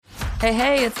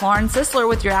Hey, it's Lauren Sisler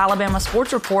with your Alabama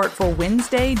Sports Report for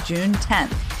Wednesday, June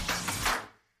 10th.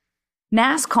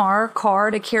 NASCAR car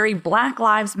to carry Black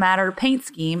Lives Matter paint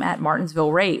scheme at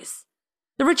Martinsville race.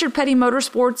 The Richard Petty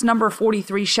Motorsports number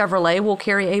 43 Chevrolet will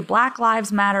carry a Black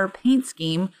Lives Matter paint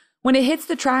scheme when it hits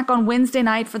the track on Wednesday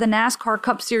night for the NASCAR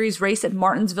Cup Series race at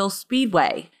Martinsville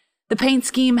Speedway. The paint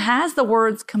scheme has the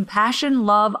words compassion,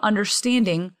 love,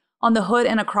 understanding on the hood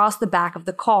and across the back of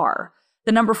the car.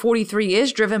 The number 43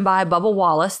 is driven by Bubba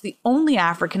Wallace, the only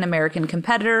African-American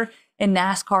competitor in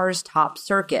NASCAR's top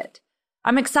circuit.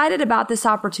 I'm excited about this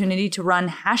opportunity to run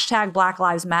hashtag Black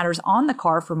Lives Matters on the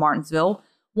car for Martinsville,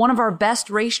 one of our best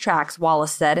racetracks,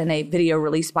 Wallace said in a video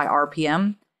released by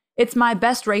RPM. It's my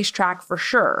best racetrack for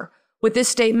sure. With this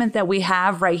statement that we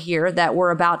have right here that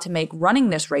we're about to make running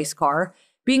this race car,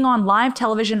 being on live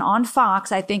television on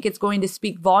Fox, I think it's going to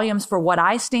speak volumes for what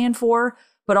I stand for,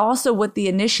 but also with the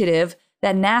initiative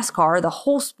that NASCAR, the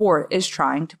whole sport, is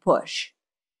trying to push.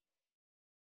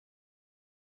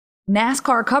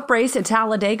 NASCAR Cup race at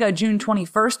Talladega June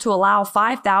 21st to allow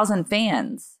 5,000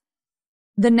 fans.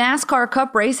 The NASCAR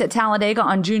Cup race at Talladega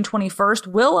on June 21st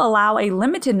will allow a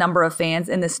limited number of fans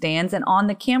in the stands and on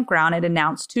the campground, it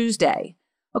announced Tuesday.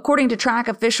 According to track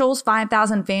officials,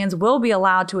 5,000 fans will be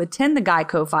allowed to attend the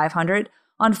Geico 500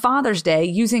 on Father's Day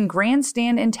using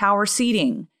grandstand and tower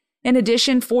seating. In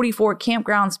addition, 44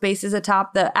 campground spaces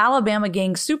atop the Alabama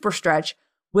Gang Superstretch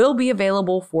will be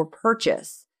available for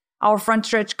purchase. Our front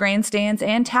stretch grandstands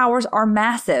and towers are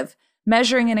massive,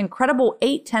 measuring an incredible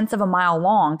 0.8 of a mile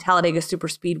long, Talladega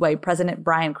Superspeedway President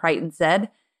Brian Crichton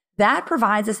said. That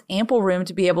provides us ample room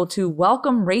to be able to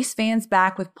welcome race fans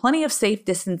back with plenty of safe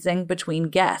distancing between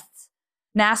guests.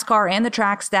 NASCAR and the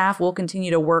track staff will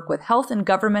continue to work with health and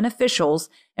government officials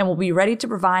and will be ready to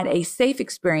provide a safe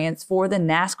experience for the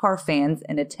NASCAR fans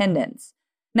in attendance.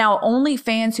 Now, only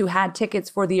fans who had tickets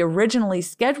for the originally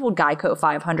scheduled Geico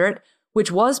 500,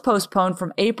 which was postponed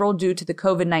from April due to the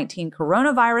COVID-19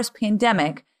 coronavirus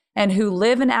pandemic, and who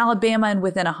live in Alabama and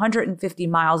within 150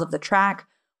 miles of the track,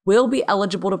 will be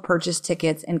eligible to purchase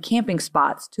tickets and camping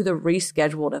spots to the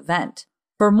rescheduled event.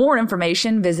 For more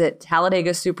information, visit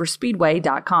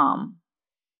TalladagaSuperspeedway.com.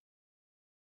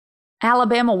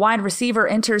 Alabama wide receiver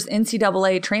enters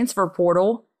NCAA transfer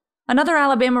portal. Another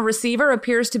Alabama receiver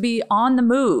appears to be on the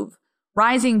move.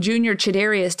 Rising junior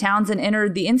Chadarius Townsend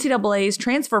entered the NCAA's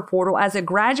transfer portal as a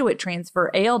graduate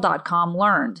transfer, AL.com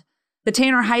learned. The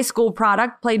Tanner High School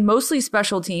product played mostly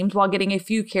special teams while getting a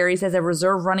few carries as a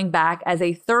reserve running back as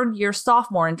a third-year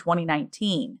sophomore in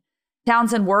 2019.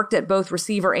 Townsend worked at both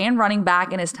receiver and running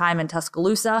back in his time in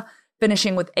Tuscaloosa,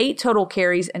 finishing with 8 total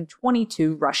carries and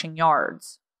 22 rushing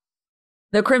yards.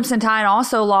 The Crimson Tide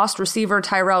also lost receiver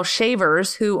Tyrell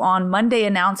Shavers, who on Monday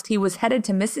announced he was headed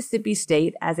to Mississippi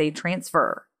State as a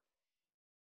transfer.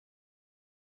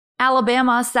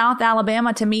 Alabama, South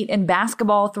Alabama to meet in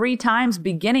basketball 3 times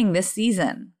beginning this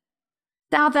season.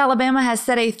 South Alabama has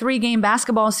set a 3-game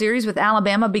basketball series with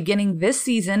Alabama beginning this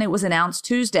season, it was announced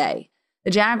Tuesday. The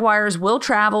Jaguars will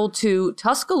travel to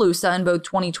Tuscaloosa in both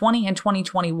 2020 and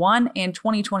 2021 and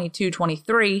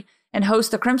 2022-23 and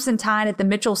host the Crimson Tide at the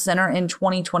Mitchell Center in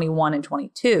 2021 and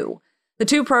 22. The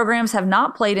two programs have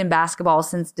not played in basketball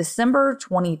since December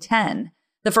 2010.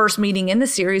 The first meeting in the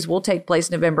series will take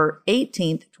place November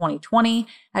 18th, 2020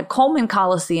 at Coleman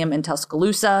Coliseum in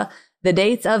Tuscaloosa. The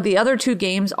dates of the other 2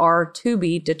 games are to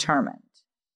be determined.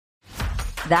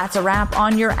 That's a wrap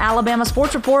on your Alabama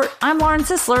Sports Report. I'm Lauren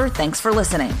Sisler. Thanks for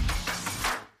listening.